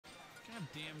God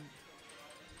damn.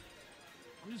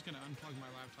 I'm just going to unplug my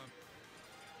laptop.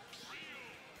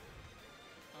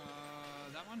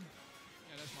 That one?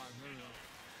 Yeah, that's live. There we go.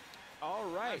 All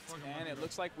right, and it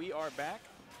looks like we are back.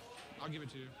 I'll give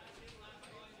it to you.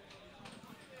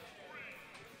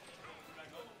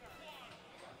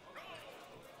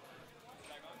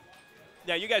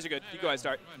 Yeah, you guys are good. You go ahead and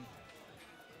start. Go ahead.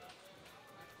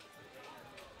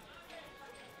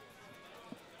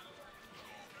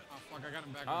 Oh, fuck, I got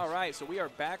him backwards. All right, so we are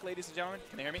back, ladies and gentlemen.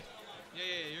 Can you hear me? Yeah,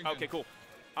 you're good. Okay, cool.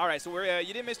 All right, so we're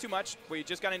you didn't miss too much. We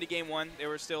just got into game one. They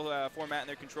were still formatting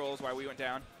their controls while we went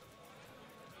down.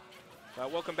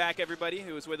 Welcome back, everybody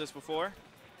who was with us before.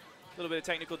 A little bit of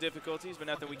technical difficulties, but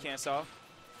nothing we can't solve.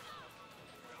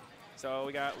 So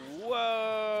we got,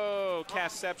 whoa,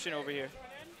 Castception over here.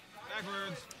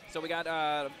 Backwards. So we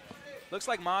got, looks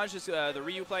like Maj is the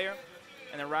Ryu player,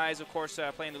 and then Rise, of course,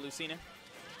 playing the Lucina.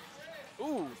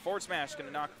 Ooh, forward smash, going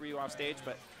to knock Ryu off stage,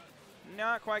 but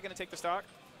not quite going to take the stock.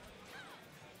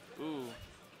 Ooh.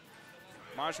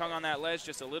 Maj hung on that ledge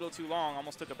just a little too long,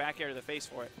 almost took a back air to the face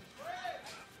for it.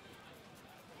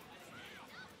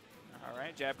 All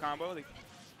right, jab combo. The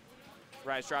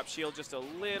Rise drops shield just a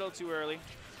little too early.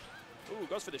 Ooh,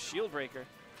 goes for the shield breaker.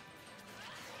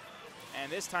 And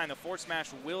this time the forward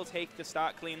smash will take the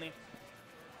stock cleanly.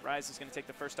 Rise is going to take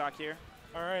the first stock here.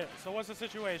 All right, so what's the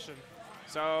situation?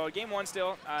 So game one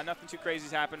still, nothing too crazy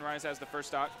has happened. Rise has the first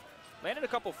stock. Landed a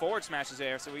couple forward smashes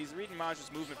there, so he's reading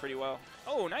Maj's movement pretty well.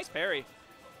 Oh, nice parry.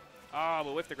 Oh,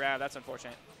 but with the grab, that's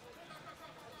unfortunate.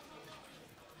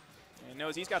 And he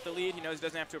knows he's got the lead. He knows he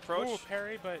doesn't have to approach. Ooh,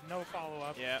 parry, but no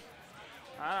follow-up. Yeah.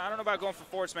 I don't know about going for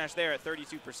forward smash there at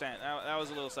 32%. That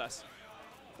was a little sus.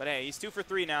 But hey, he's 2 for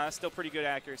 3 now. That's still pretty good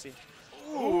accuracy.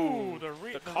 Ooh, the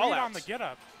read on the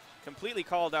get-up. Completely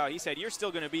called out. He said, you're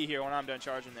still going to be here when I'm done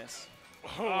charging this.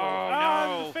 Oh,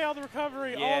 no. Failed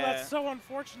recovery. Yeah. Oh, that's so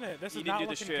unfortunate. This is not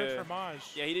looking good for Maj.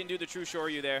 Yeah, he didn't do the true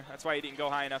Shoryu there. That's why he didn't go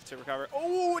high enough to recover.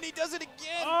 Oh, and he does it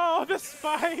again. Oh, the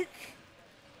spike.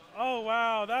 Oh,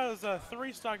 wow. That was a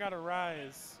 3-stock out of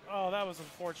Rise. Oh, that was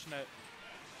unfortunate.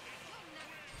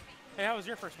 Hey, how was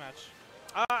your first match?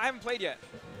 I haven't played yet.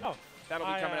 Oh. That'll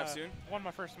be coming up soon. Won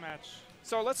my first match.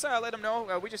 So let's let them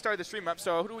know. We just started the stream up.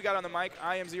 So who do we got on the mic?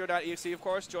 I am Zero.exe, of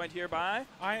course, joined here by?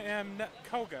 I am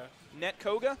Koga. Net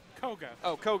Koga? Koga.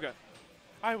 Oh, Koga.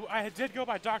 I did go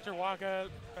by Dr. Waka.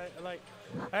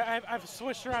 I've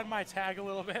switched around my tag a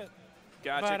little bit.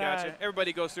 Gotcha, gotcha.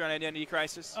 Everybody goes through an identity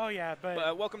crisis. Oh, yeah.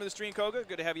 But welcome to the stream, Koga.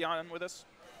 Good to have you on with us.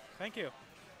 Thank you.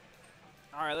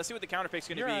 All right, let's see what the counter pick's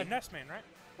going to be. You're a Nest main, right?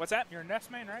 What's that? You're a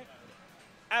Nest main, right?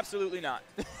 Absolutely not.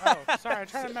 Oh, sorry. I'm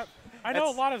trying to I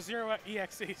know a lot of Zero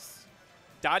EXEs.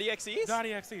 .exes?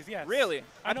 .exes, yes. Really?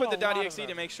 I put the .exe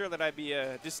to make sure that I'd be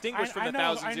distinguished from the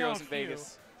thousand zeros in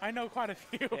Vegas. I know quite a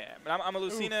few. Yeah, but I'm a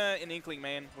Lucina and Inkling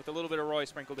main with a little bit of Roy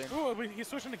sprinkled in. Ooh, he's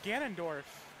switching to Ganondorf.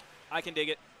 I can dig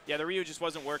it. Yeah, the Ryu just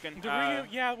wasn't working. The Ryu,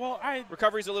 yeah, well,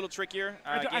 recovery's a little trickier.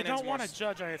 I don't want to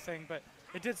judge anything, but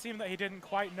it did seem that he didn't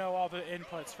quite know all the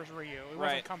inputs for Ryu. He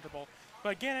wasn't comfortable.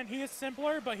 But Ganon, he is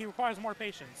simpler, but he requires more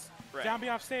patience. Right. Down B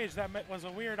off stage, that was a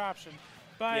weird option.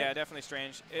 But yeah, definitely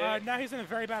strange. now he's in a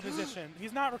very bad position.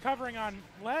 He's not recovering on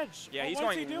ledge. Yeah, he's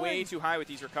going way too high with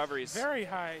these recoveries. Very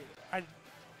high.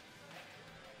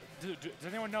 Does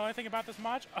anyone know anything about this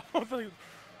match? Oh,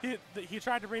 he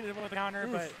tried to read it with a counter,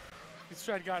 but he's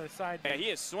tried to go aside. Yeah,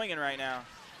 he is swinging right now.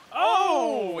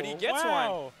 Oh, and he gets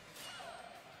one.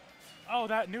 Oh,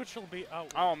 that neutral beat.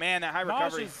 Oh man, that high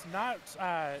recovery.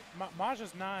 Maj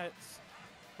is not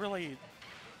really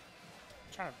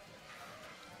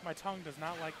my tongue does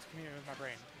not like to communicate with my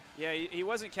brain. Yeah, he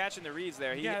wasn't catching the reads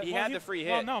there. He had the free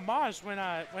hit. Well, no, Maj, when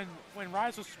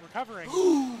Rise was recovering,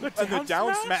 the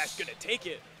down smash gonna take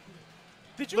it.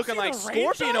 Did you looking like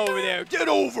Scorpion over there? Get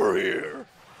over here!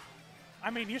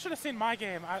 I mean, you should have seen my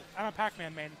game. I'm a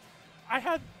Pac-Man main. I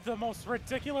had the most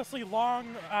ridiculously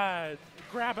long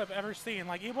grab I've ever seen.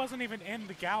 Like, it wasn't even in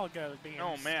the Galaga beams.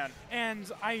 Oh, man. And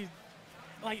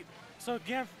so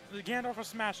the Ganondorf was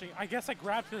smashing. I guess I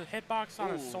grabbed the hitbox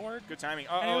on a sword. Good timing.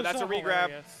 Uh-oh, that's a re-grab.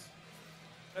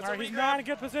 He's not in a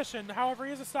good position. However,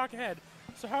 he is a stock ahead.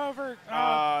 So, however...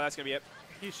 that's going to be it.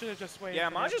 He should have just waited. Yeah,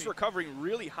 Maj is recovering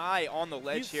really high on the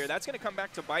ledge here. That's going to come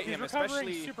back to bite him,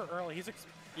 especially... He's recovering super early.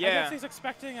 I guess he's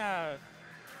expecting I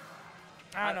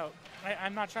don't know.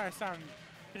 I'm not trying to sound...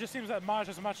 It just seems that Maj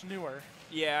is much newer.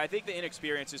 Yeah, I think the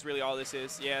inexperience is really all this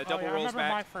is. Yeah, double rolls back. I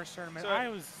remember my first tournament. So,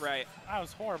 I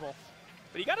was horrible.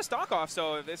 But he got a stock off,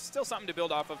 so there's still something to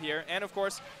build off of here. And, of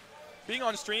course, being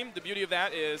on stream, the beauty of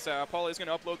that is Paul is going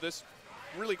to upload this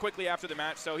really quickly after the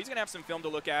match. So he's going to have some film to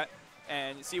look at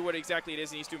and see what exactly it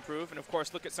is he needs to improve. And, of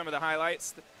course, look at some of the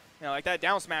highlights. You know, like that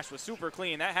down smash was super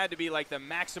clean. That had to be like the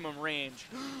maximum range.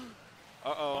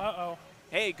 Uh-oh. Uh-oh.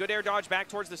 Hey, good air dodge back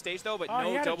towards the stage, though, but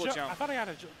no double jump. I thought he had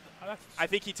a jump. I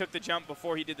think he took the jump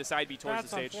before he did the side B towards the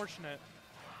stage. That's unfortunate.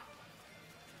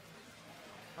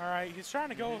 All right, he's trying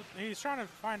to go. He's trying to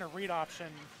find a read option.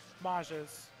 Maj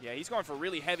is. Yeah, he's going for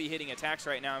really heavy hitting attacks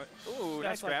right now. Ooh,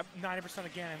 nice grab. 90%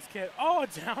 of Ganon's kit. Oh,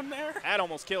 down there. That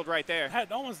almost killed right there.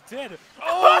 That almost did.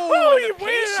 Oh, he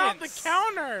waited out the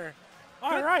counter.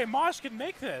 All right, Maj can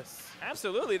make this.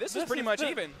 Absolutely, this is pretty much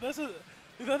even. This is.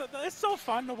 It's so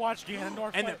fun to watch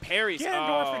Ganondorf. And the parries.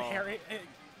 Ganondorf and Harry.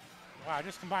 Wow, I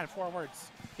just combined 4 words.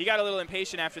 He got a little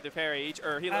impatient after the parry,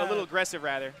 or a little aggressive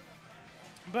rather.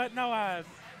 But no,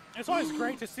 it's always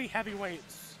great to see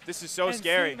heavyweights. This is so and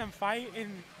scary. Seeing them fight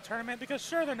in tournament because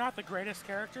sure they're not the greatest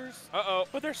characters. Uh-oh.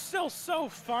 But they're still so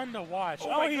fun to watch. Oh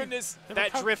my goodness.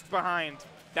 That drift behind.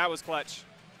 That was clutch.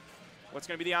 What's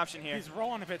going to be the option here? He's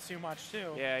rolling a bit too much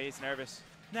too. Yeah, he's nervous.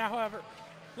 Now, however,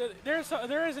 there is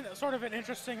sort of an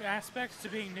interesting aspect to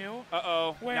being new.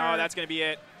 Uh-oh. No, that's going to be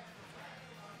it.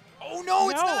 Oh no,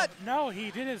 it's not. No,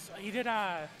 he did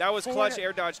that was clutch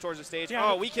air dodge towards the stage.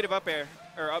 Yeah, weak hit of up air,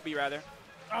 or up B rather.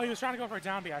 Oh, he was trying to go for a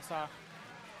down B, I saw.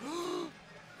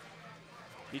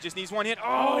 He just needs one hit.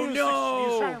 Oh, no! He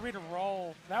was trying to read a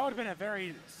roll. That would have been a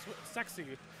very sexy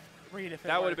read if it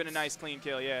That would have been a nice clean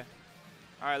kill, yeah.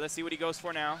 All right, let's see what he goes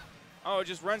for now. Oh,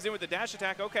 just runs in with the dash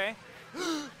attack. Okay.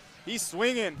 He's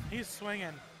swinging. He's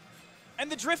swinging.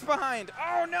 And the drift behind.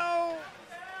 Oh, no!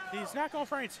 He's not going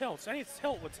for any tilts. Any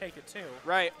tilt would take it, too.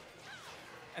 Right.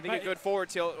 I think a good forward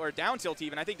tilt, or down tilt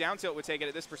even. I think down tilt would take it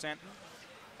at this percent.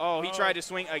 Oh, he tried to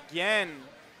swing again.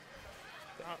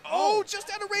 Just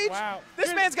out of range. Wow.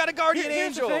 This man's got a guardian angel.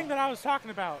 Here's the thing that I was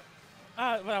talking about.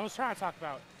 What I was trying to talk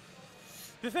about.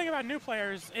 The thing about new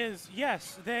players is,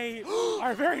 yes, they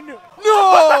are very new.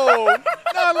 No!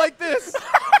 Not like this.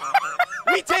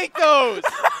 We take those.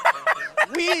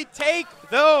 We take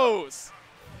those.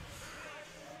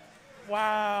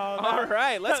 Wow. All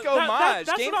right, let's go Maj.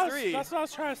 Game 3. That's what I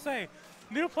was trying to say.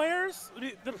 New players,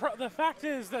 the fact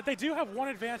is that they do have one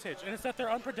advantage, and it's that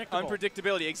they're unpredictable.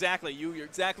 Unpredictability, exactly. You're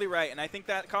exactly right, and I think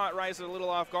that caught Rise a little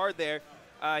off guard there.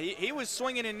 He was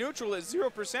swinging in neutral at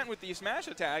 0% with these smash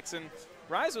attacks, and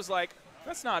Rise was like,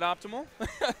 that's not optimal.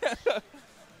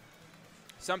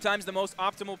 Sometimes the most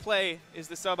optimal play is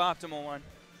the suboptimal one.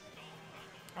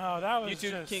 Oh, that was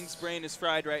YouTube King's brain is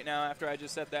fried right now after I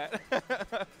just said that.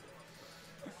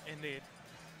 Indeed.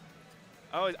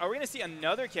 Oh, are we going to see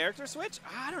another character switch?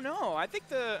 I don't know. I think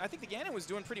the Ganon was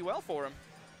doing pretty well for him.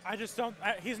 I just don't.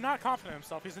 He's not confident in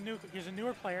himself. He's a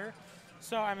newer player,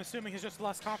 so I'm assuming he's just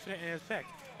less confident in his pick.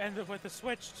 And with the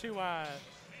switch to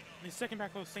he's sticking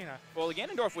back with Lucina. Well, the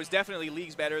Ganondorf was definitely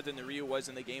leagues better than the RYU was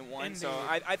in the game 1, Indeed. so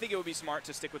I think it would be smart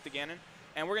to stick with the Ganon.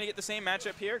 And we're going to get the same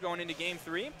matchup here going into game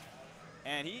 3.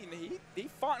 And he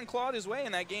fought and clawed his way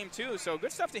in that game, too. So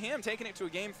good stuff to him, taking it to a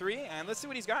game 3. And let's see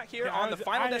what he's got here on the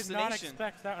final destination. I did not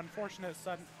expect that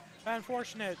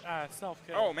unfortunate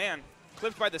self-kill. Oh, man.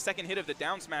 Clipped by the second hit of the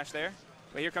down smash there.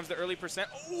 But here comes the early percent.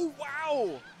 Oh,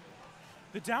 wow.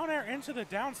 The down air into the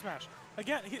down smash.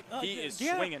 Again, he is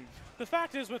swinging. The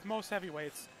fact is with most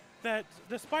heavyweights that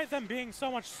despite them being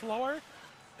so much slower,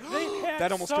 they have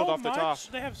that almost killed off the top.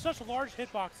 They have such large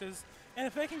hitboxes. And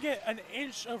if they can get an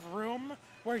inch of room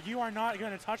where you are not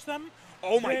going to touch them,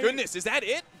 oh my goodness, is that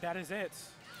it? That is it.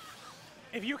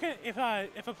 If you can, if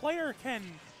a player can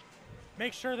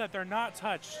make sure that they're not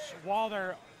touched while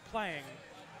they're playing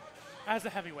as a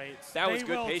heavyweight, that was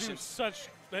good patience.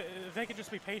 They can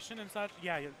just be patient and such.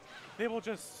 Yeah, they will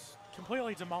just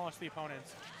completely demolish the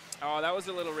opponents. Oh, that was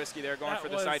a little risky there, going for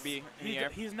the side B in the air.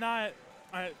 He's not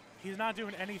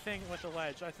doing anything with the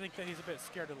ledge. I think that he's a bit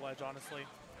scared of the ledge, honestly.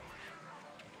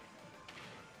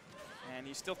 And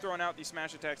he's still throwing out these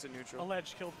smash attacks in neutral. A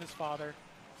ledge killed his father.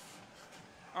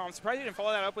 Oh, I'm surprised he didn't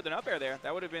follow that up with an up air there.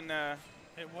 That would have been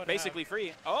basically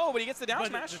free. Oh, but he gets the down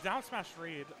smash. The down smash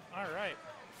read. All right.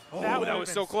 Oh, that was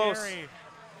so close.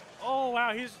 Oh,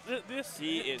 wow. He is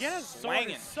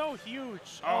swinging. Is so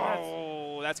huge.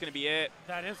 Oh, that's going to be it.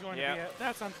 That is going to be it.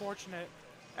 That's unfortunate.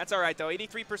 That's all right, though.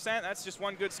 83%. That's just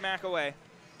one good smack away.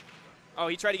 Oh,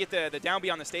 he tried to get the down B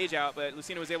on the stage out, but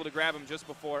Lucina was able to grab him just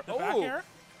before. The back air?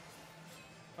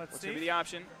 What's going to be the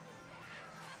option?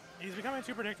 He's becoming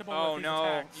too predictable with these no.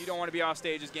 attacks. You don't want to be off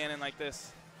stage as Ganon like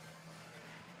this.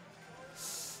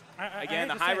 Again,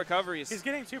 the high recoveries. He's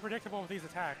getting too predictable with these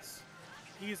attacks.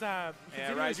 He's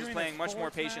Rise is playing much more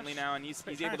patiently now, and he's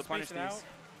able to punish these.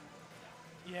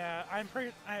 Yeah, I'm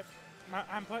putting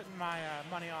my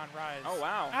money on Rise. Oh,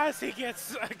 wow. As he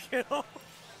gets a kill.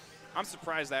 I'm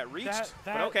surprised that reached,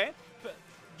 but okay.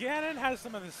 Ganon has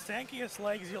some of the stankiest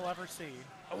legs you'll ever see.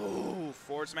 Ooh,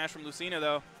 forward smash from Lucina,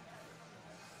 though.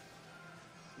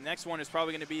 Next one is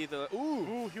probably going to be the...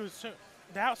 Ooh. Ooh,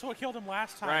 that's what killed him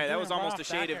last time. Right, that was almost a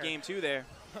shade of game 2 there.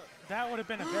 That would have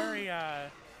been a very...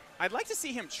 I'd like to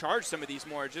see him charge some of these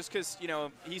more, just because, you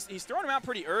know, he's throwing them out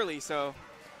pretty early, so...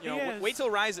 You know, wait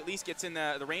till Rise at least gets in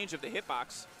the range of the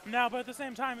hitbox. No, but at the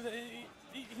same time,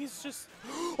 he's just...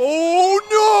 Oh,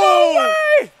 no!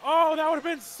 No way! Oh, that would have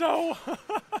been so...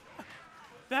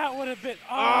 that would have been...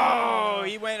 Oh,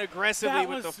 he went aggressively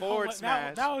with the forward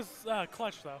smash. That was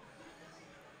clutch, though.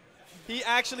 He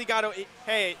actually got a...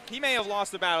 Hey, he may have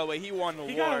lost the battle, but he won the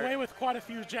war. He got away with quite a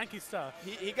few janky stuff.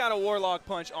 He got a Warlock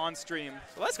punch on stream.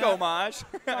 So let's go, Maj.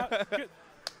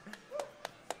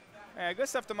 Yeah, good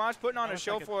stuff to Maj, putting on a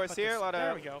show for us here.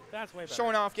 There we go. That's way better.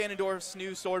 Showing off Ganondorf's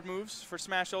new sword moves for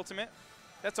Smash Ultimate.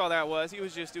 That's all that was. He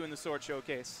was just doing the sword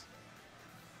showcase.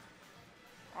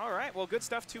 All right, well, good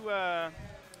stuff to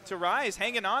Rise,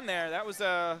 hanging on there. That was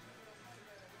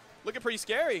looking pretty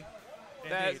scary.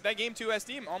 That Game 2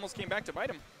 SD almost came back to bite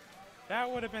him.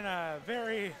 That would have been a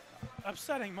very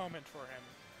upsetting moment for him.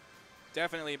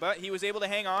 Definitely, but he was able to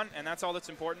hang on, and that's all that's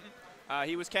important.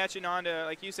 He was catching on to,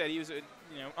 like you said, he was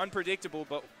unpredictable,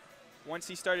 but once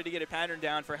he started to get a pattern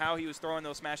down for how he was throwing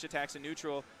those smash attacks in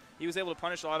neutral, he was able to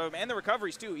punish a lot of them, and the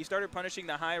recoveries too. He started punishing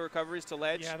the high recoveries to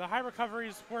ledge. Yeah, the high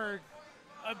recoveries were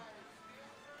a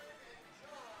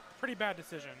pretty bad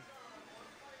decision.